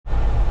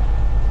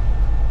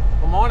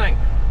morning.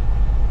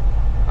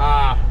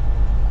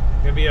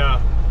 Gonna be a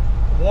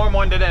warm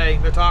one today.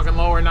 They're talking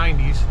lower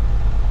 90s.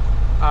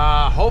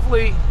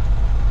 Hopefully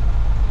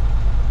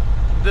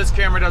this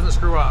camera doesn't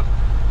screw up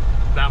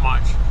that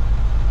much.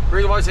 The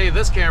reason why I say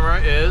this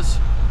camera is,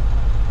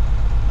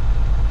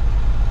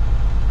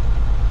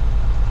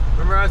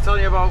 remember I was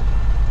telling you about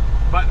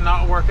button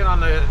not working on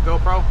the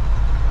GoPro?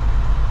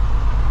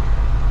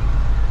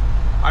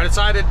 I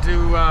decided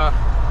to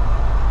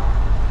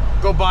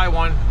go buy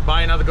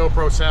another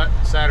GoPro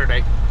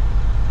Saturday.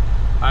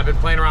 I've been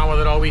playing around with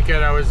it all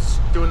weekend. I was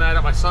doing that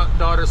at my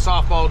daughter's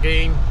softball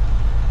game,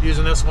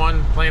 using this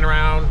one, playing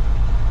around,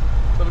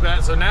 stuff like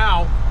that. So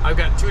now I've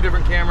got two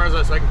different cameras,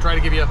 so I can try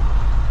to give you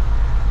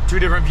two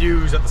different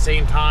views at the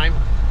same time.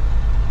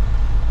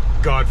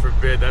 God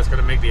forbid that's going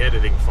to make the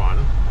editing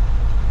fun.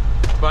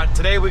 But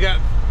today we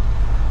got,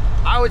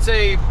 I would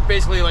say,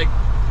 basically like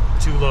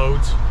 2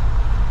 loads.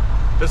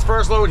 This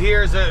first load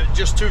here is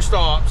just 2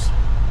 stops,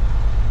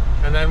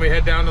 and then we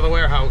head down to the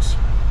warehouse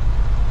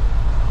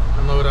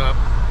and load up.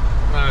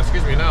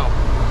 Excuse me, no.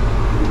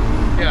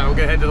 Yeah, we'll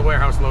head to the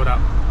warehouse, load up.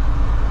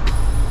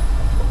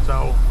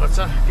 So let's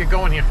get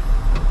going here.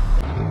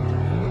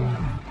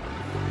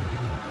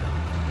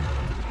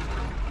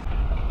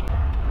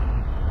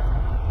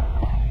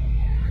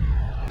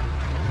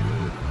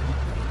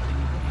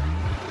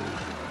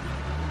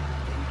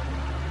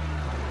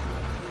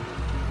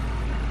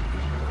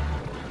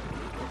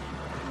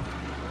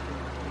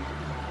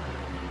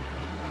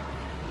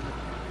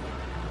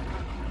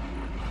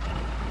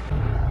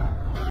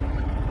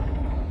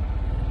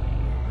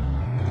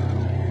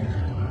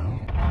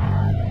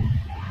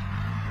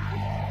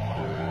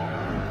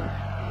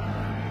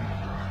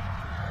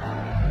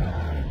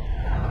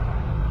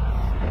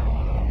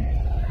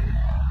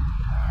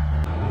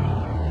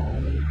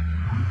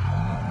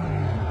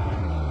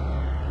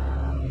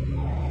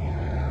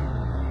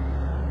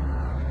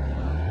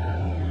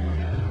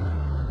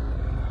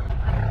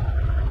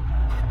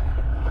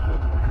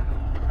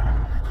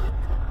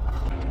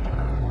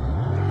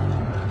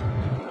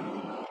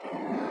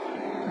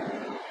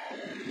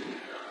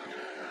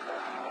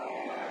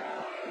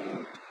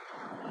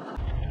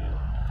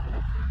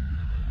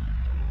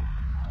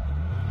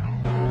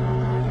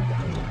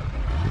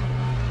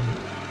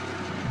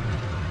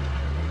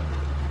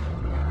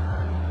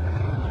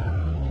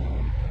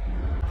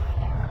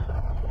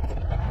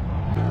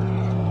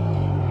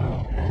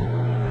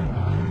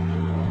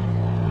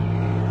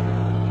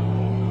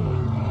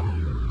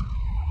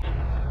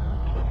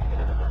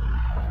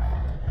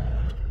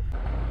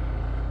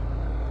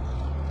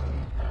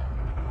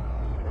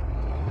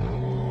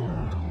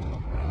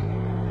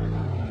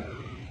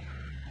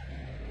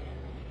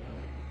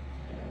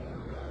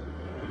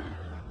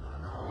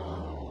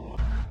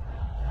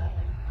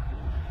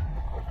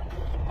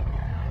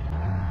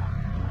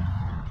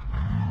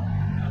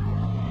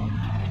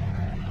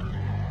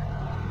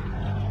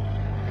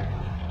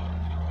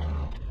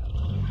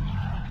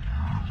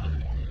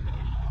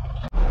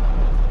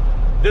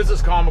 This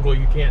is comical,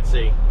 you can't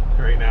see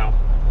right now.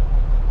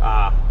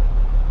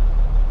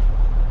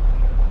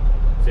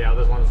 See how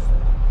this one's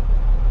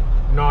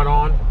not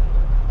on?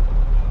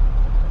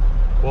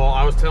 Well,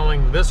 I was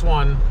telling this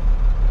one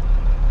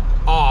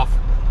off,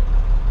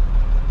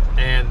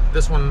 and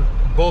this one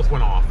both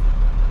went off.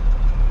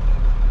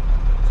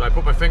 So I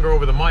put my finger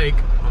over the mic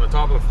on the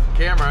top of the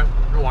camera.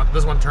 I want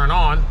this one turn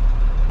on,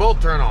 both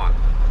turn on.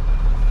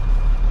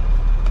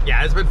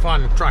 Yeah, it's been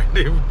fun trying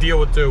to deal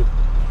with 2.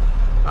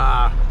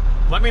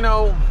 Let me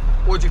know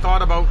what you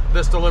thought about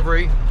this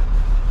delivery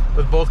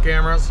with both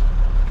cameras.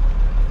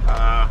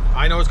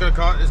 I know it's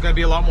gonna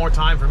be a lot more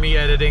time for me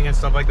editing and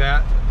stuff like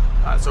that.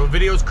 So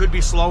videos could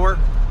be slower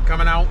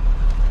coming out,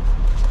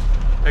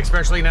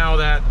 especially now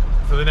that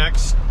for the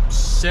next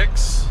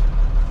 6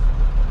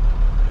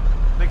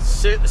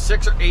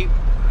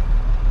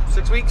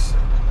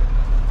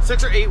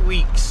 or 8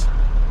 weeks,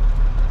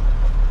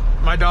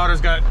 my daughter's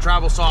got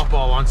travel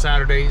softball on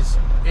Saturdays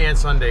and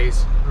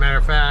Sundays. Matter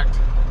of fact,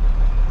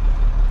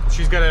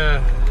 she's got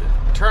a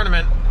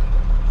tournament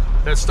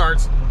that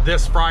starts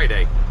this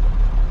Friday,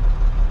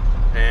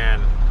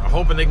 and I'm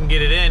hoping they can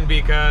get it in,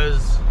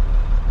 because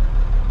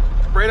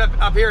right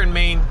up here in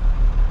Maine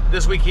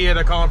this week here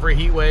they're calling for a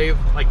heat wave.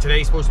 Like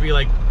today's supposed to be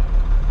like,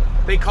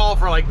 they call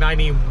for like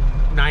 90,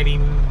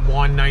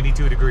 91,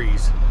 92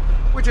 degrees,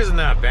 which isn't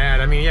that bad.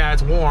 I mean, yeah,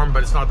 it's warm,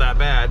 but it's not that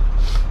bad.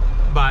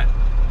 But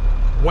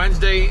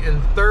Wednesday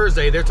and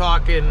Thursday they're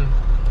talking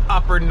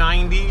upper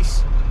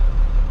 90s,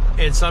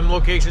 and some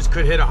locations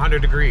could hit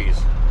 100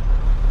 degrees.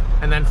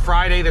 And then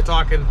Friday they're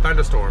talking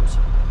thunderstorms.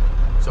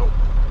 So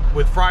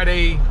with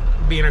Friday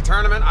being a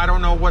tournament, I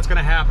don't know what's going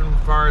to happen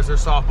as far as their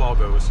softball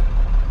goes.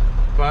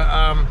 But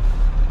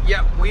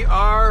yeah, we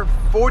are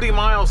 40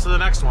 miles to the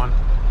next one.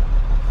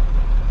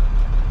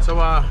 So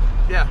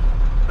yeah,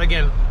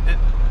 again,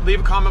 leave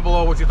a comment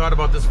below what you thought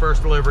about this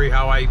first delivery,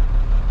 how I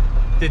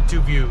did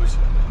 2 views.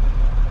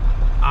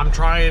 I'm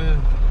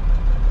trying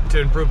to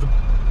improve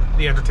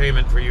the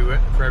entertainment for you,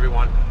 for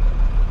everyone.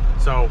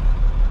 So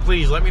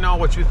please let me know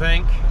what you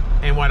think.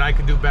 and what I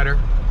could do better.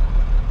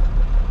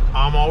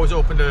 I'm always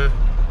open to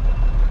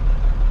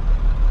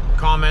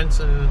comments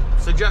and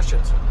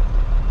suggestions.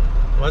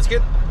 Let's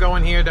get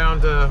going here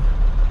down to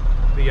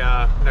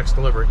the next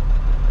delivery.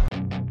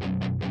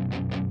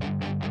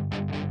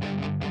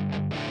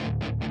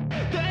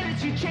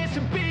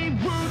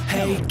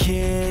 Hey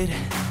kid,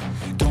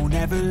 don't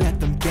ever let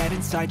them get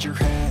inside your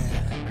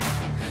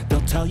head.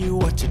 They'll tell you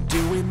what to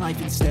do in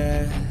life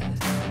instead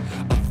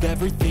of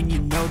everything you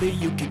know that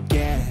you could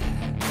get.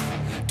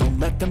 Don't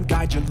let them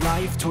guide your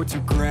life towards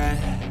regret.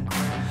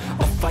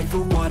 I'll fight for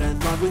what I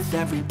love with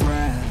every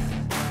breath.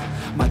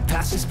 My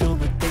past is filled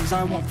with things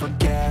I won't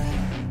forget.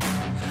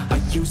 I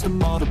use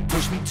them all to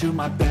push me to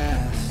my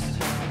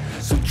best.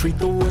 So treat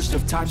the worst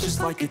of times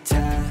just like a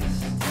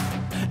test.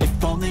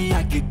 If only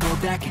I could go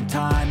back in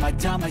time, I'd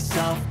tell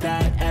myself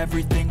that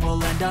everything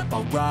will end up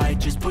alright.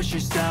 Just push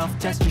yourself,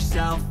 test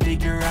yourself,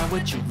 figure out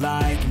what you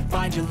like, and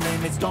find your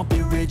limits, don't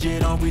be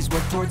rigid, always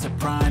work towards a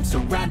prime.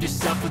 Surround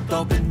yourself with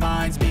open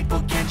minds,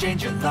 people can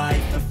change your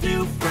life. A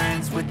few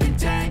friends with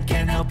intent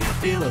can help you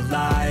feel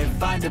alive.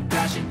 Find a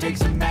passion, take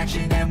some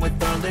action, and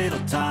with a little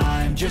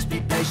time, just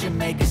be patient,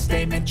 make a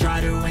statement,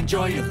 try to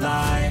enjoy your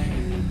life.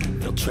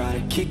 They'll try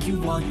to kick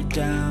you while you're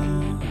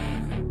down.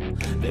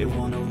 They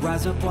wanna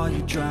rise up while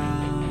you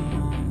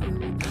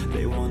drown.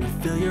 They wanna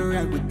fill your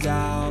head with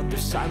doubt. They're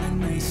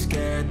silently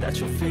scared that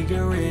you'll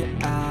figure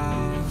it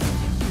out.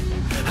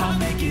 I'll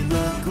make it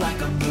look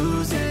like I'm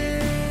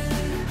losing,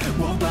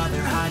 won't bother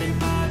hiding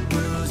my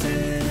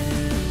bruises.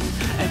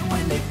 And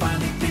when they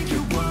finally think you're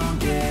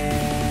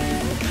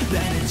wounded,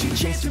 then it's your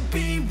chance to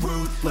be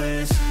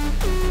ruthless.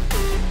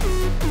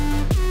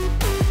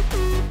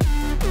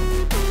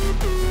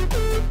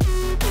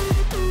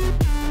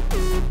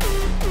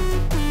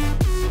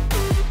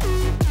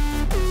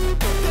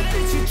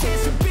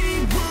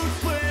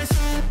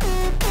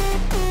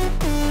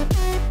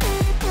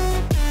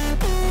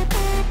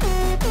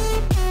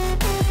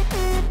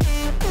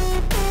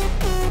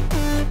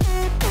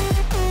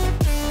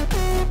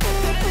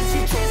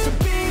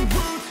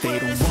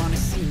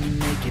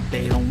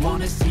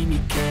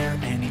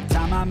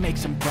 Make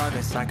some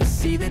progress, I can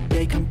see that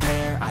they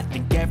compare. I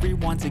think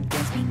everyone's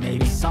against me,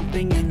 maybe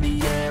something in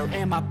the air.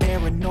 Am I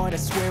paranoid? I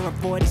swear a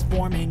void is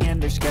forming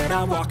and they're scared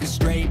I walk a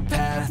straight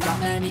path. Not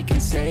many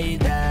can say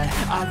that.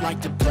 I like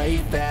to play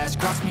fast,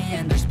 cross me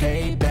and there's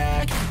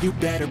payback. You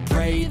better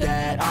pray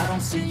that I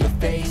don't see your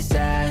face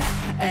at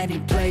any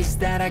place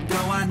that I go.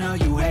 I know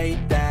you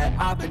hate that.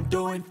 I've been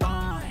doing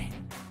fine.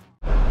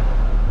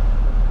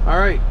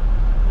 Alright,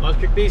 let's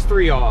kick these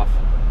three off.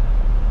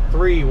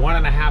 3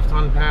 1.5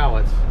 ton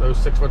pallets, those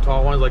 6 foot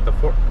tall ones, like the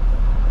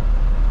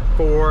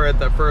four at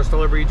that first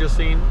delivery you just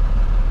seen.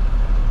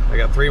 I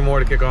got 3 more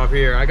to kick off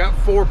here. I got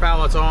 4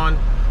 pallets on.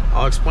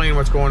 I'll explain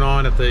what's going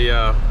on at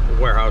the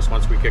warehouse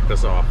once we kick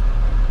this off.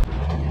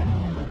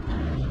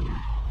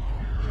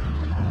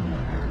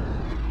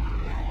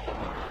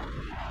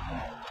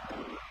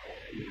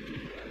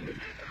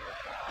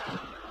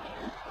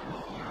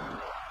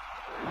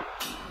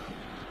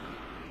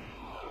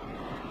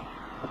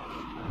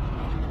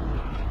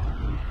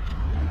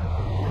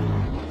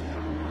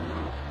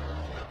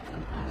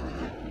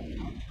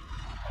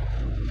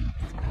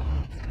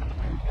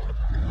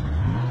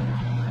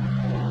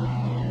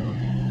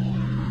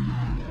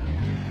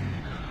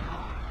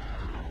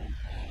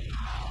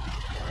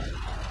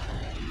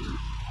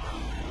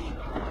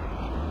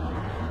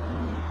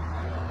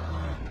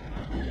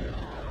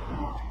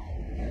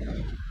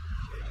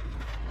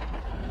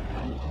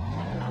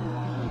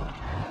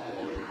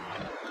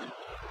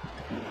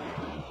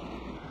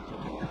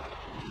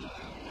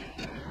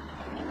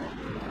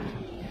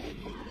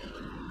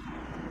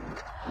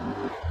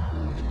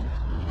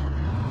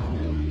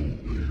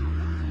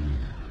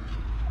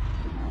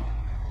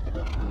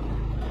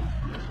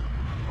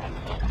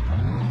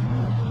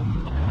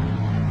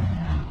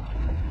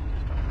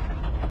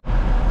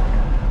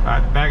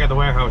 Back at the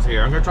warehouse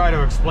here. I'm going to try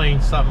to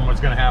explain something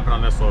what's going to happen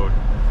on this load.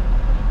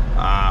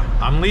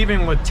 I'm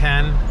leaving with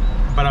 10,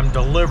 but I'm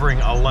delivering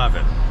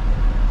 11.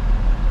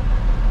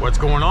 What's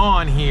going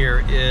on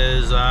here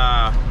is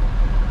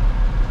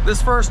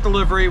this first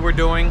delivery we're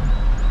doing,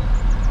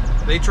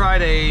 they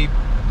tried a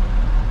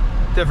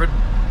different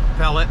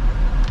pellet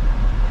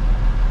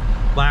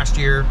last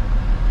year.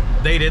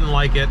 They didn't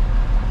like it,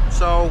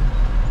 so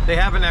they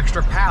have an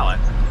extra pallet.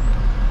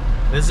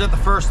 This is at the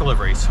first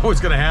delivery, so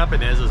what's going to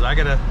happen is I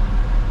got to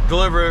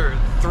deliver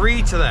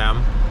 3 to them,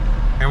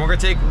 and we're going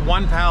to take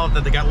 1 pallet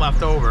that they got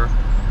left over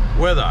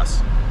with us.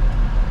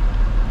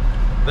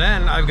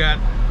 Then I've got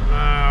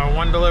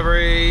 1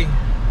 delivery,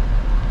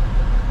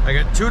 I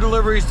got 2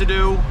 deliveries to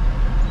do,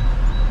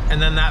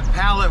 and then that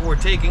pallet we're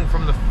taking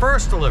from the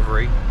first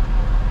delivery,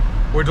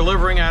 we're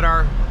delivering at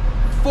our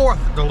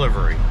 4th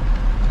delivery.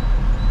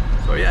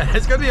 So yeah,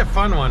 it's going to be a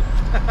fun one.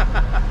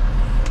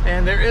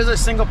 And there is a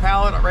single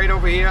pallet right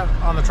over here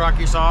on the truck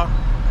you saw.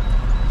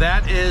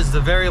 That is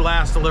the very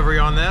last delivery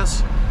on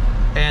this.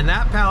 And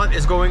that pallet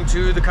is going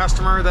to the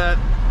customer that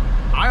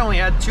I only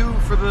had 2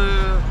 for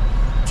the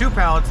 2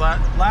 pallets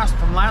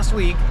from last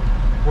week.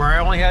 where I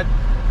only had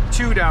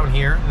 2 down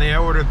here, and they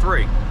ordered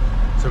 3.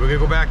 So we're gonna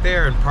go back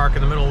there and park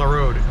in the middle of the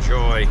road.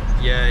 Joy,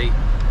 yay.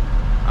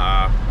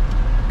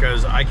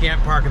 Because I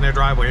can't park in their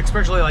driveway,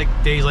 especially like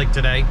days like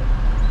today.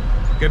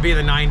 Gonna be in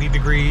the 90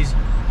 degrees.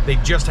 They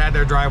just had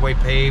their driveway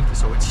paved,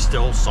 so it's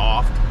still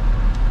soft.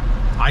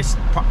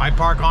 I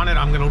park on it,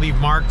 I'm gonna leave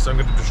marks, I'm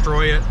gonna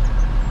destroy it.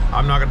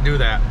 I'm not gonna do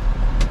that.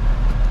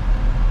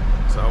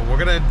 So we're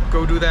gonna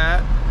go do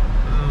that.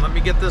 And let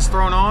me get this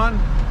thrown on,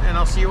 and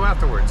I'll see you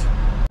afterwards.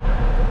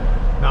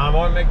 Now I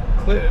want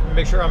to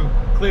make sure I'm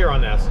clear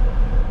on this.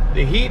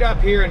 The heat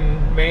up here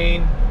in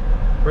Maine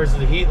versus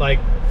the heat like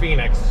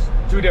Phoenix,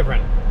 2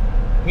 different.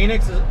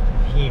 Phoenix.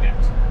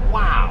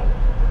 Wow.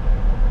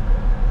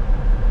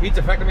 Heat's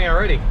affecting me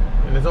already,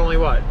 and it's only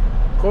what?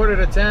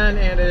 9:45,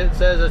 and it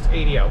says it's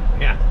 80 out.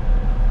 Yeah.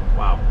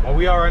 Wow. Well,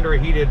 we are under a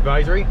heat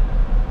advisory.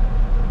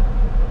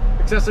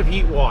 Excessive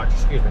heat watch,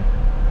 excuse me.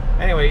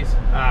 Anyways,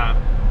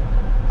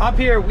 up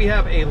here we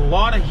have a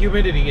lot of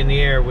humidity in the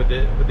air with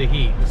the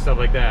heat and stuff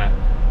like that.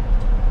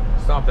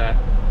 Stop that.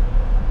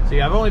 See,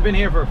 I've only been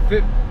here for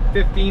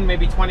 15,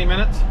 maybe 20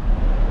 minutes.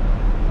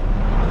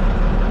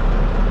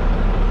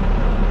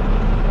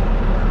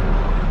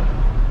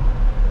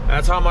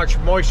 That's how much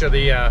moisture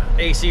the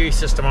AC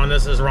system on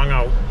this is wrung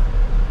out.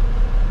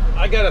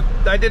 I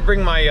did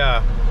bring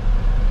my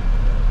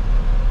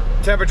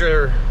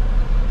temperature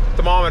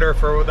thermometer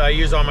for that I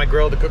use on my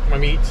grill to cook my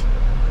meats.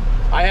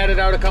 I had it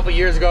out a couple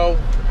years ago.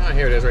 Oh,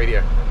 here it is right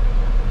here.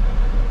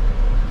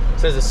 It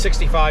says it's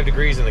 65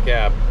 degrees in the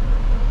cab.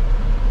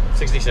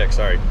 66,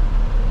 sorry.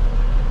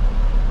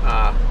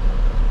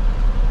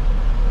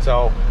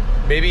 So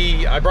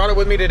maybe I brought it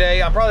with me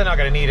today. I'm probably not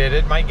gonna need it.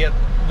 It might get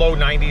low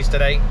 90s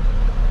today.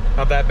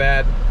 Not that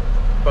bad.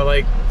 But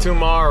like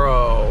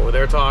tomorrow,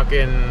 they're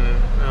talking,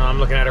 I'm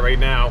looking at it right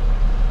now,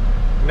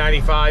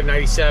 95,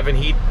 97,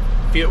 heat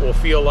will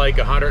feel like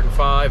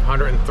 105,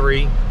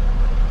 103,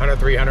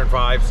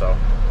 105, so.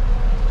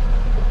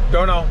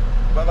 Don't know,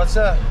 but let's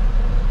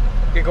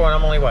get going.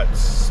 I'm only, what,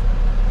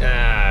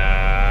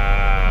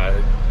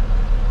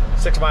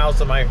 6 miles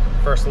to my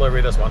first delivery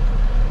of this one.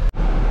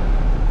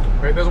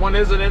 Right, this one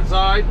isn't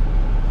inside.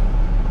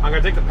 I'm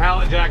gonna take the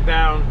pallet jack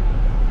down,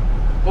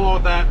 pull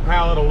out that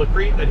pallet of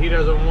Logik-E that he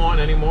doesn't want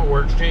anymore.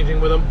 We're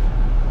exchanging with him,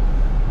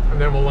 and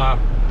then we'll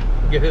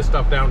get his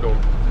stuff down to him.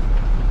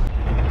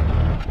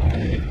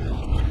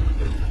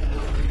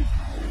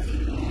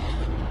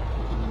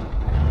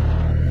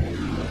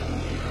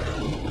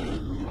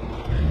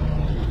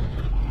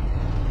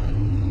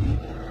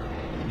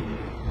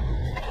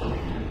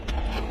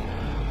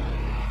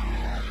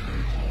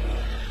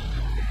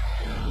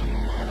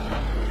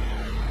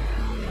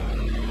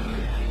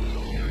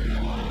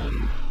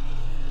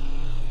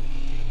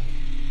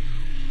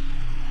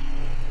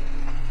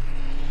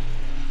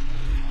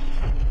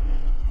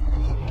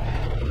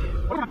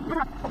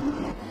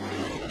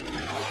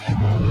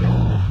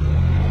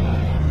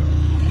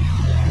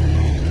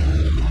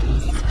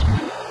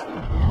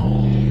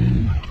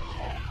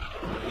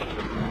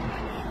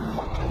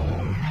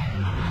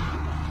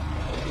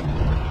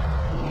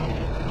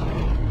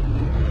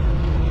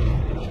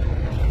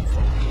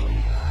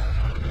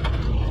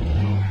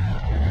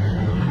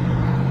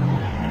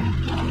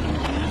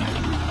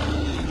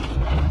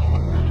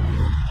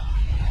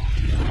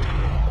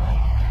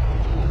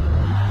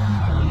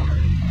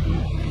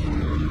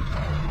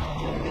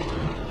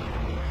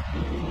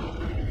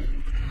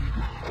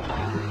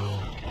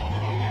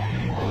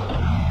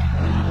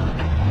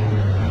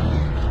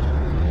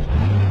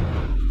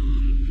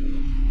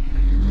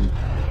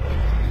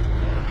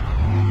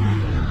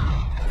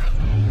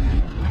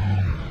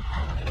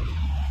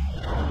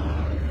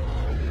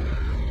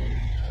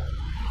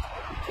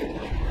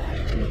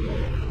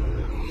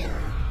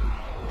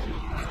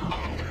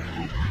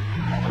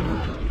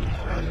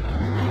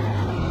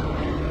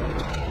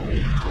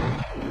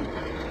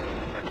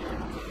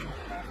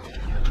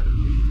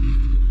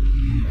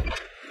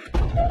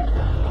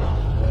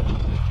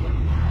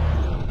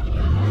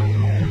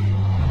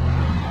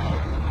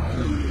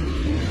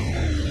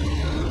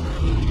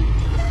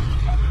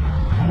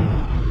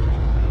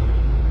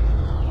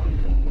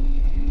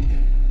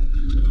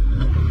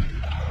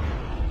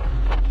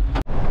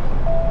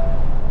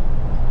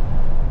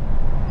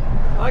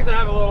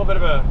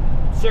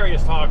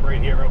 Serious talk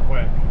right here real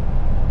quick.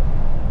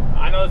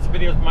 I know this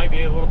video might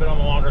be a little bit on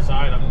the longer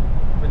side.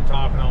 I've been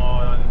talking a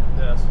lot on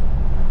this,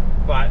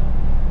 but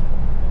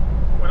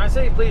when I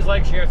say please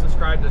like, share,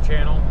 subscribe to the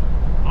channel,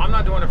 I'm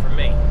not doing it for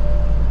me.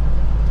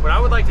 What I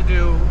would like to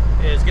do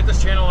is get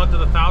this channel up to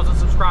the 1,000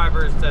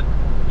 subscribers that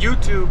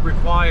YouTube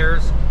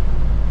requires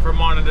for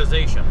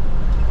monetization.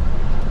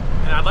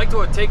 And I'd like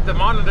to take the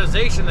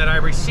monetization that I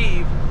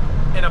receive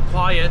and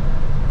apply it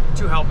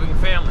to helping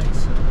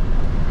families.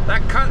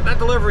 That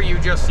delivery you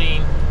just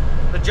seen,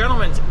 the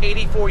gentleman's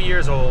 84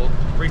 years old,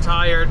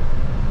 retired,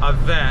 a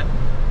vet,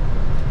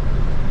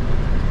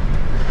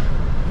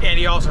 and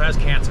he also has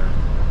cancer.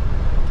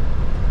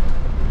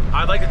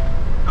 I'd like to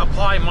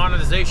apply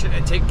monetization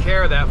and take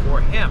care of that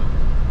for him.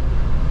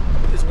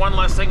 it's one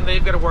less thing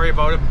they've got to worry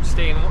about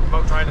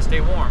trying to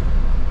stay warm.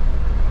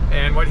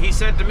 And what he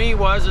said to me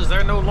is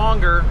they're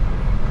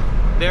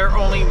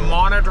only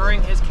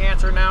monitoring his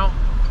cancer now.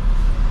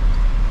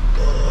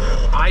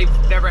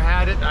 I've never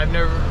had it.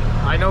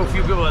 I know a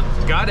few people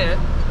that got it,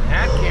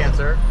 had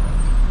cancer.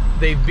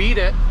 They beat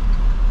it,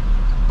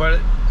 but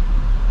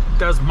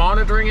does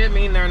monitoring it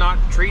mean they're not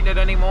treating it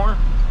anymore?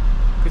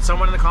 Could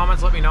someone in the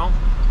comments let me know?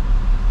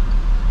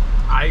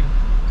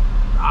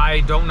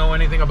 I don't know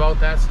anything about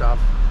that stuff.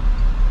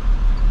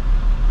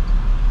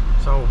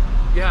 So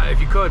yeah, if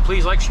you could,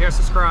 please like, share,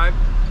 subscribe,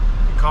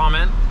 and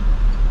comment,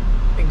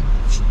 and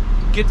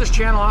get this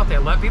channel out there.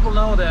 Let people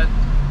know that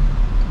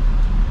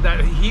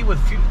heat with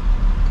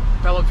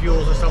pellet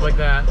fuels and stuff like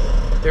that,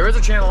 there is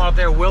a channel out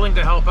there willing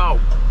to help out.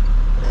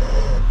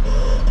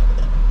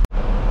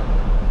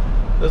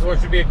 This one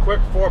should be a quick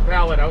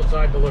 4-pallet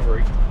outside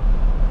delivery.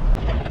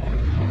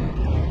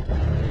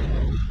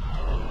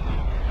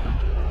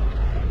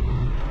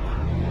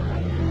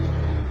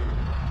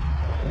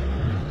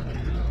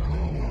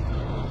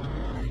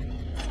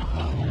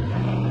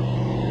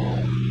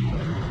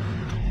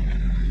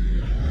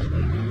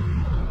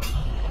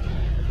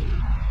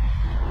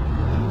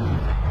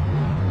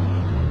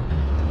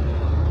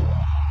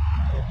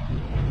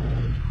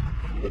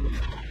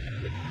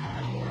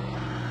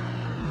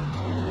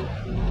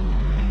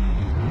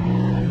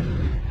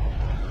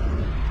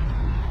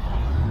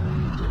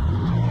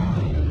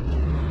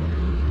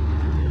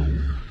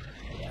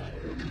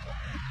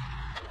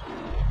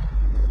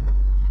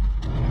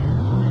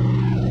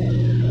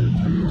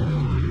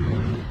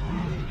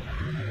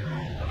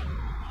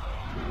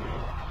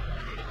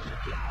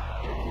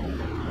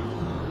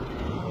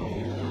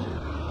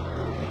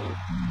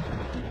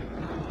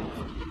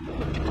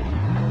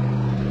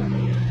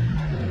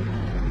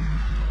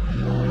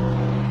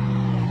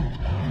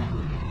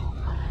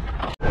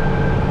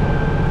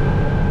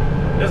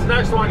 This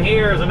next one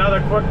here is another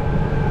quick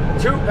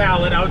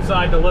 2-pallet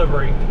outside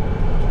delivery.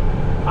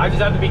 I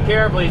just have to be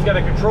careful. He's got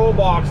a control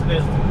box in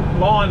his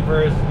lawn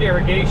for his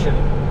irrigation.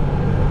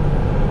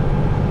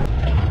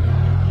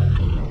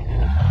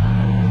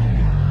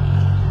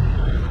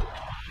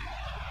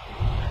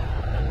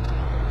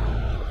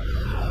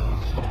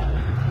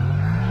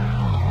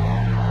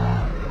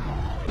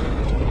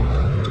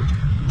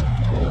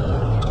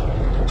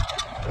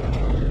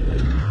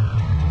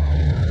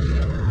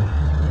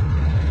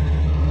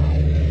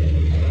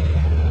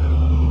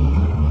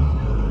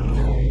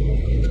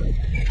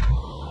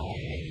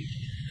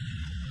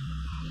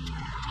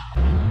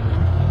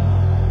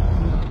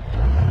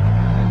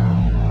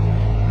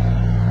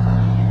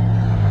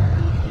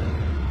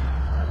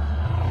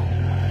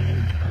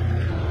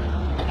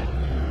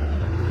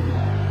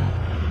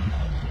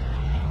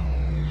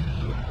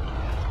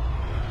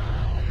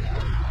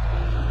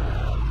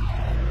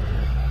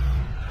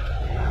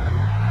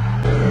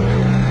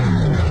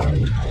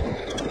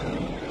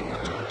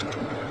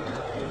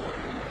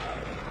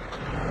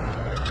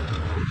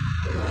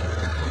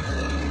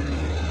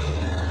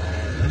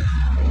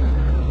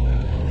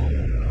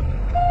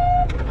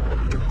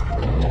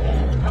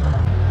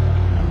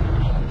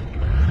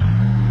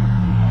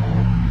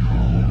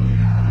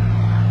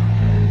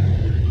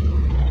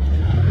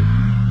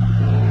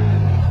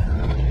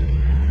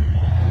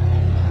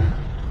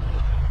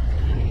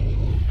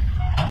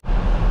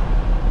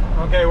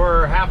 Okay,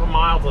 we're half a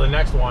mile to the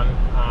next one.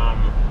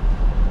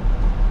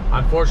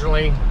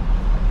 Unfortunately,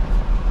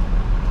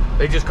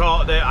 I just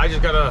got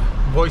a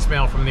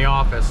voicemail from the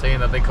office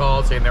saying that they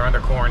called saying they're under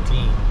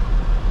quarantine.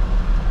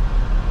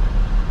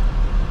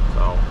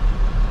 So,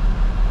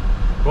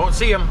 won't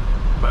see them,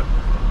 but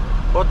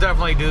we'll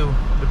definitely do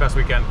the best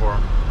we can for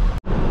them.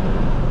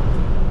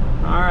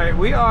 All right,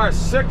 we are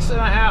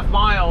 6.5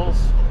 miles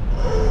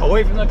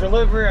away from the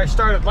delivery I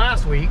started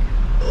last week.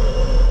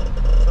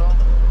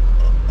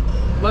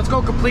 Let's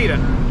go complete it.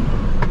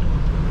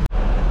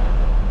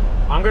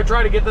 I'm gonna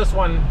try to get this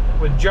one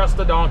with just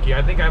the donkey.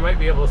 I think I might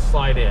be able to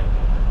slide in.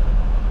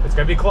 It's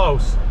gonna be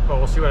close, but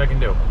we'll see what I can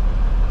do.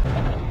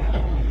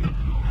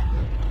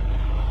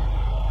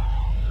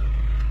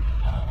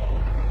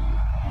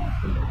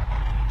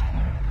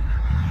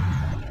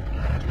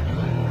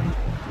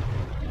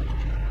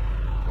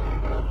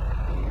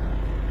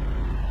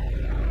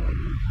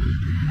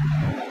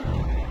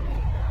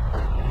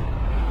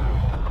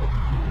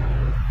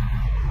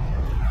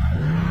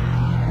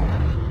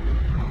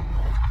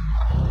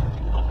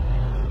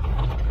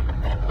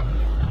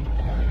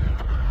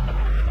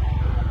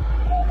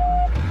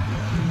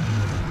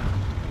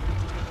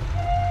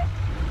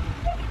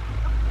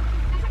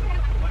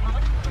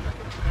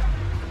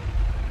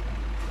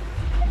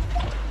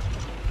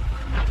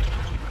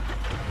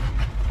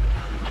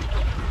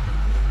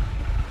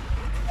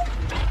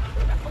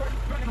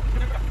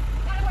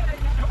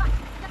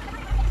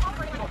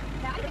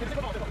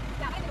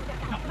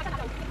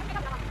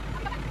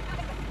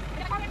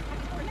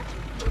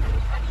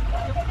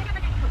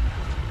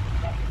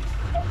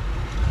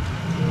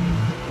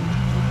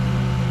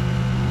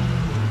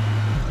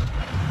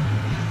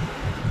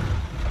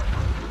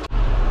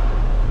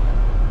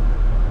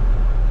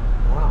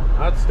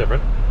 that's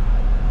different.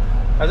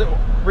 The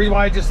reason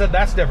why I just said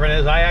that's different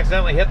is I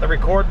accidentally hit the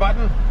record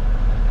button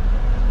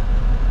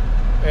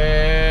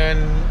and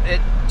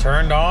it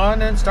turned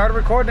on and started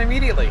recording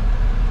immediately.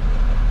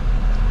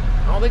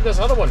 I don't think this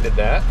other one did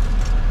that.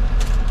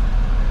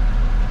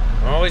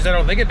 Well, at least I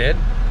don't think it did.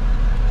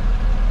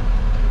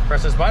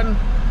 Press this button.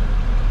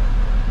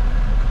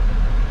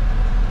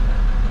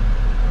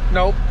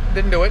 Nope,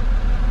 didn't do it.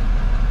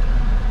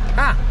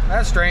 Ah,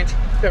 that's strange.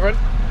 Different.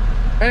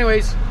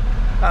 Anyways,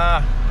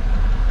 I'm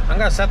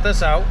gonna set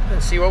this out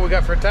and see what we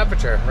got for a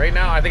temperature. Right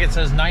now, I think it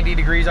says 90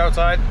 degrees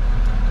outside.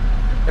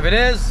 If it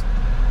is,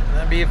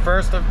 that'd be the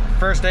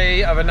first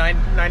day of a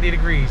 90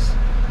 degrees.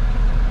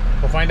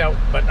 We'll find out.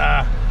 But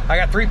I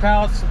got 3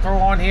 pallets to throw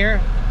on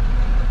here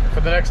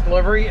for the next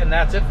delivery, and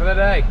that's it for the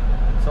day.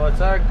 So let's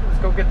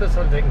go get this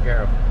one taken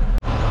care of.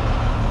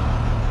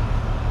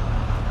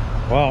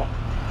 Well,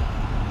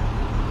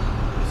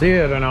 see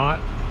it or not,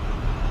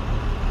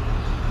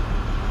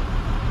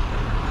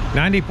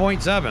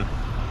 90.7,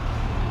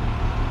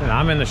 and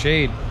I'm in the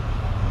shade.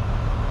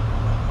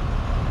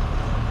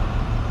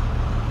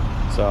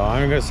 So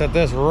I'm gonna set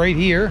this right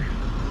here,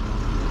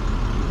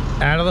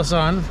 out of the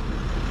sun.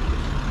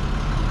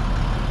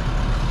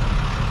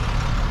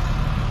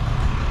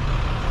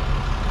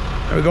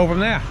 And we go from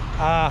there.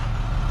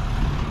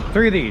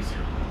 3 of these.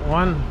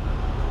 1,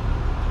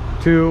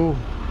 2.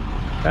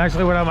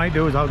 Actually, what I might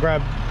do is I'll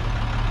grab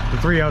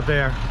the 3 out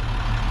there.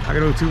 I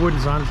gotta do 2 wooden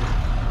suns,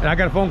 and I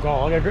got a phone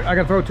call. I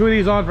gotta throw 2 of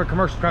these on for a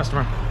commercial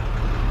customer.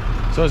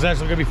 So it's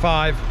actually gonna be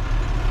 5.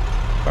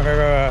 I'm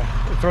gonna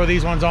throw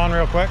these ones on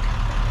real quick,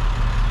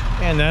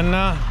 and then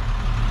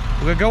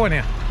we'll get going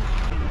here.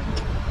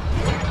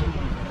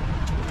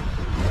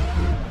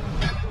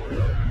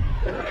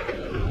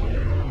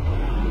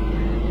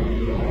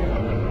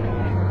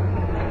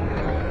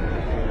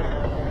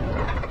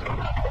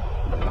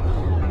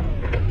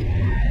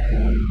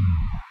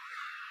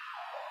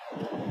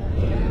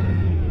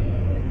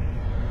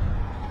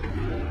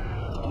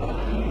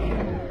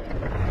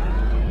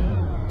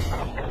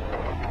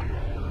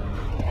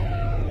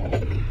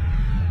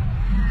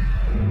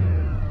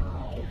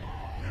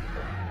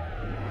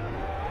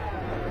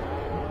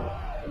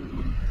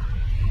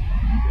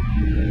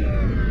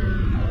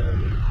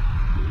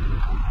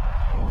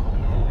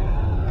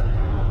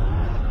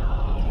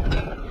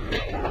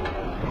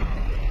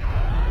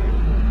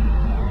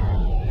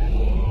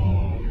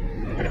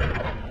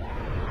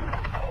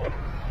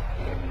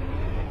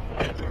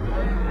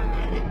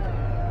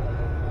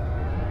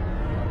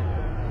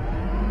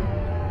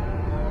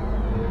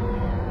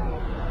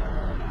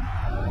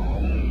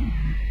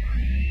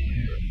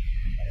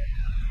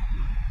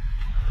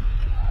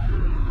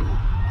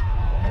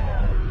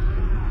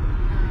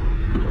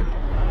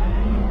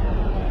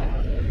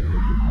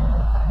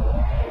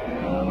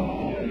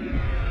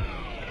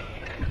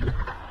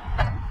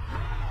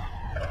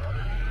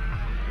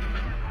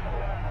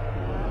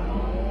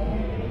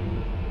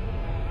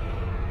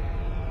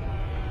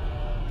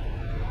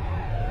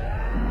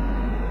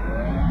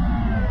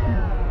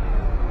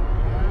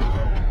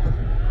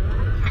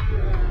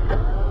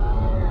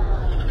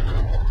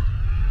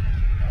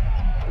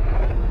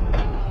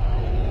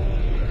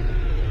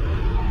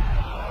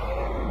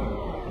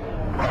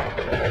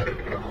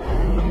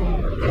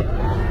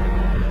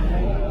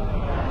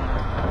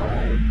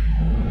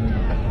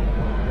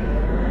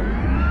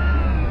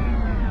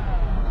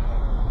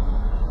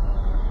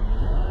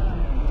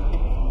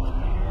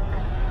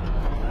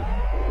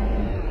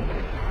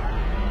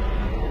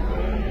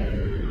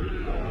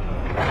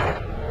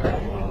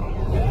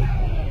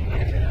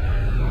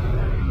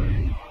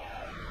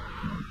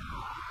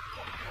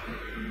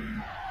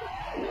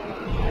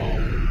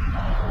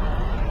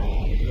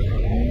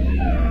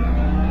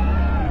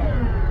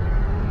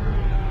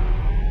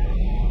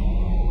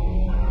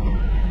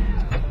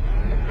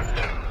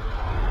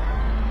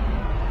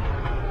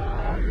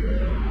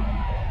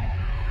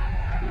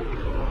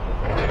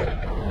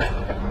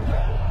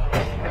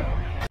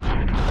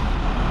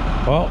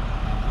 Well,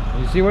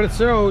 you see what it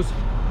shows.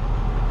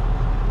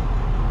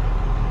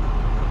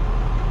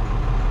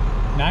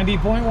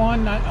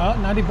 90.1,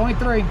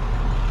 90.3.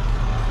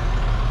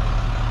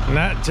 And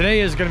that today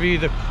is going to be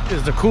the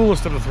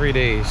coolest of the 3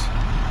 days.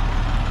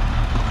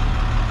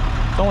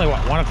 It's only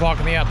what, 1 o'clock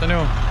in the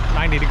afternoon,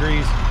 90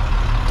 degrees.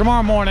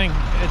 Tomorrow morning,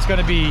 it's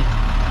going to be,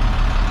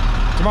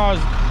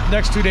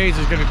 next 2 days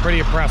is going to be pretty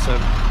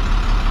impressive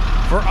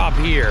for up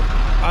here.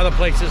 Other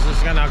places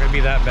it's not going to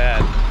be that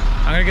bad.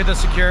 I'm going to get this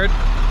secured.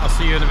 I'll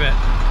see you in a bit.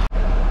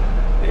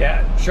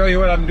 Yeah, show you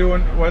what I'm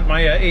doing, what my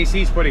AC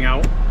is putting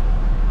out.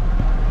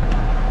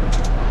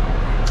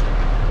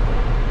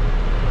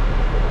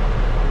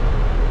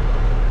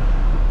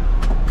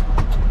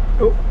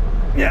 Oh,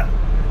 yeah.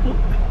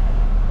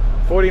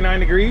 49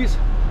 degrees.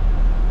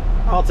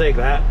 I'll take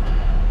that.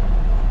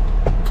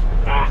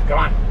 Ah, come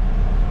on.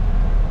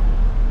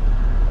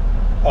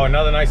 Oh,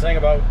 another nice thing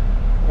about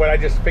what I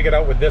just figured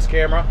out with this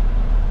camera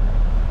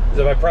is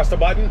if I press the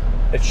button,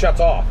 it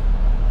shuts off.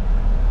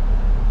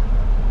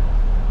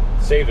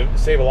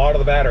 Save a lot of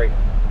the battery.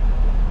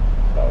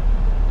 So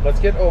let's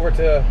get over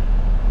to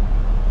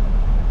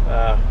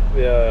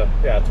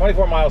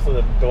 24 miles to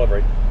the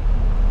delivery.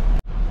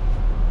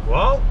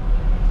 Well,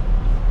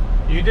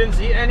 you didn't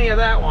see any of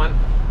that one.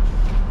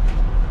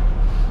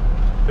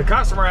 The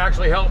customer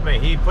actually helped me.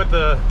 He put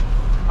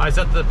I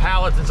set the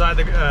pallets inside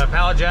the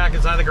pallet jack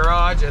inside the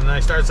garage, and then I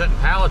started setting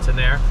pallets in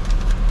there.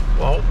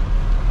 Well,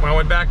 when I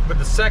went back with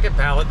the second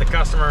pallet, the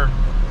customer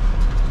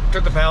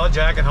took the pallet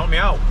jack and helped me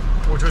out,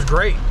 which was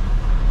great.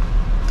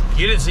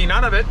 You didn't see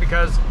none of it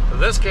because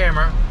this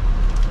camera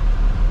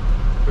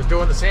was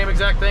doing the same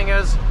exact thing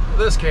as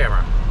this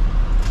camera.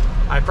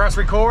 I press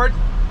record,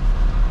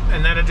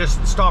 and then it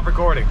just stopped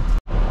recording.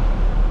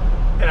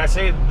 And I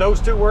say those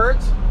two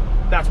words,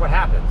 that's what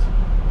happens.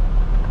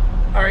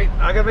 All right,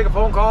 I gotta make a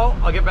phone call.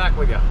 I'll get back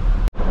with you.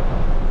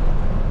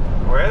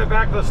 We're headed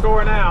back to the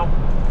store now.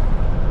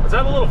 Let's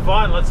have a little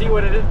fun. Let's see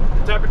what the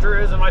temperature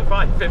is in my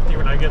 550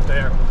 when I get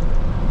there.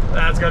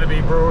 That's gonna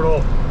be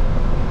brutal.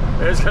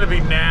 It's gonna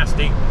be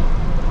nasty.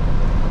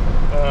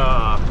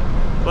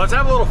 Let's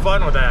have a little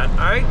fun with that, all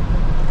right?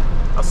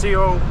 I'll see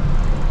you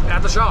at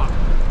the shop.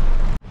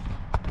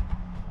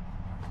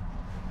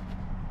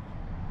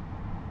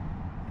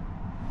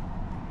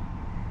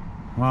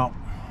 Well,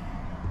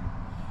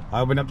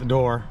 I opened up the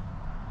door.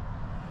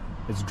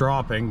 It's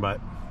dropping, but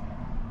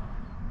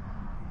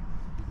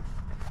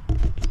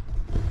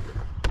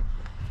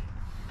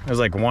it was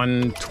like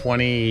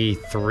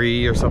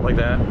 123 or something like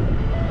that.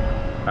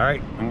 All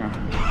right, I'm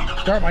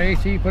gonna start my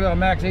AC, put it on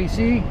max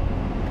AC.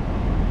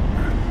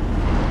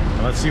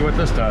 Let's see what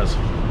this does.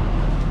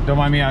 Don't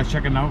mind me, I was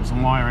checking out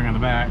some wiring on the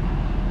back.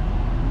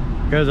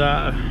 Because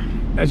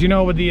as you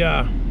know, with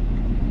the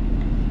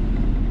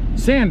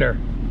sander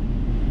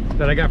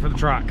that I got for the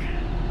truck,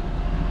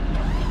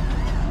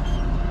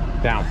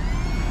 down.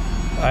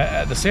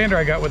 The sander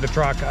I got with the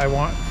truck, I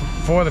want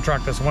for the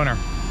truck this winter.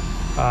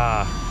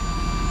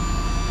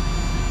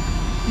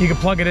 You can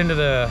plug it into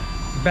the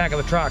back of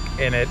the truck,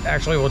 and it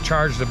actually will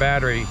charge the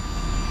battery,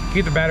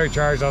 keep the battery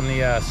charged on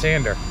the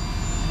sander.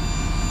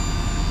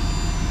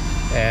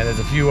 And there's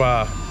a few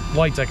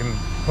lights I can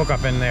hook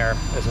up in there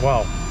as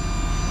well.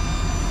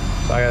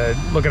 So I gotta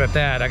looking at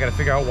that. I gotta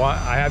figure out why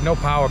I have no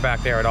power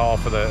back there at all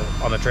for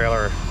on the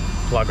trailer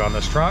plug on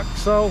this truck.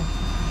 So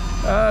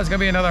it's gonna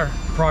be another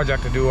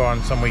project to do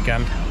on some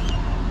weekend.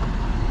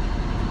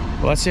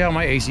 Well, let's see how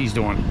my AC's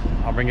doing.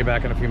 I'll bring you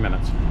back in a few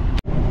minutes.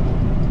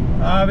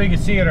 If you can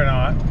see it or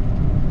not,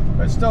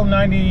 but it's still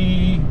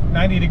 90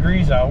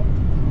 degrees out.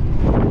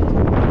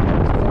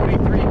 It's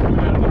 43 coming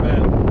out of the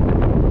vent.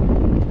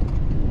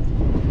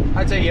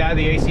 I'd say, yeah,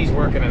 the AC's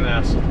working in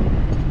this.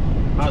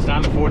 I was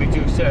down to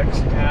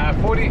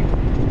 42.6. 40,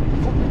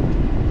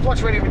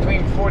 fluctuating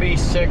between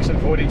 46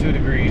 and 42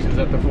 degrees. Is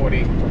up to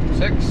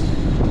 46,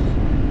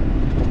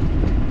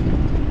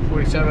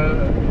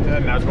 47,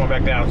 and now it's going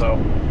back down. So,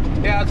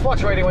 yeah, it's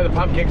fluctuating when the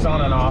pump kicks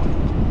on and off.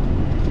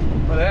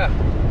 But yeah,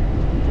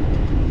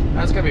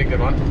 that's gonna be a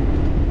good one.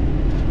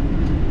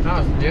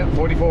 Oh, yeah,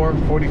 44,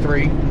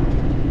 43.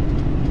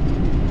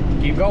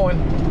 Keep going.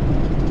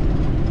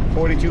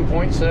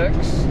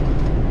 42.6.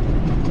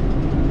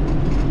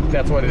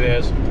 That's what it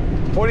is.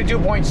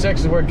 42.6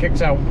 is where it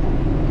kicks out.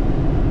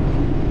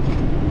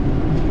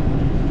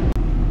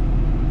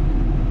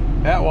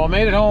 Yeah, well, I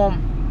made it home.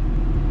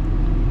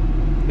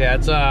 Yeah,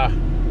 it's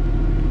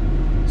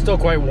still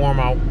quite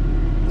warm out.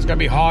 It's gonna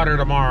be hotter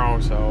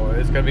tomorrow, so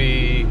it's gonna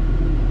be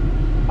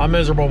a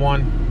miserable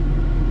one.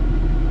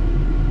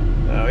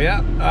 So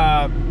yeah,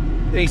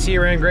 AC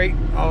ran great.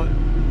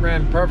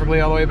 Ran perfectly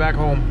all the way back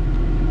home.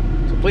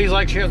 So please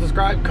like, share,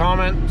 subscribe,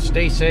 comment,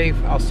 stay safe.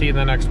 I'll see you in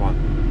the next one.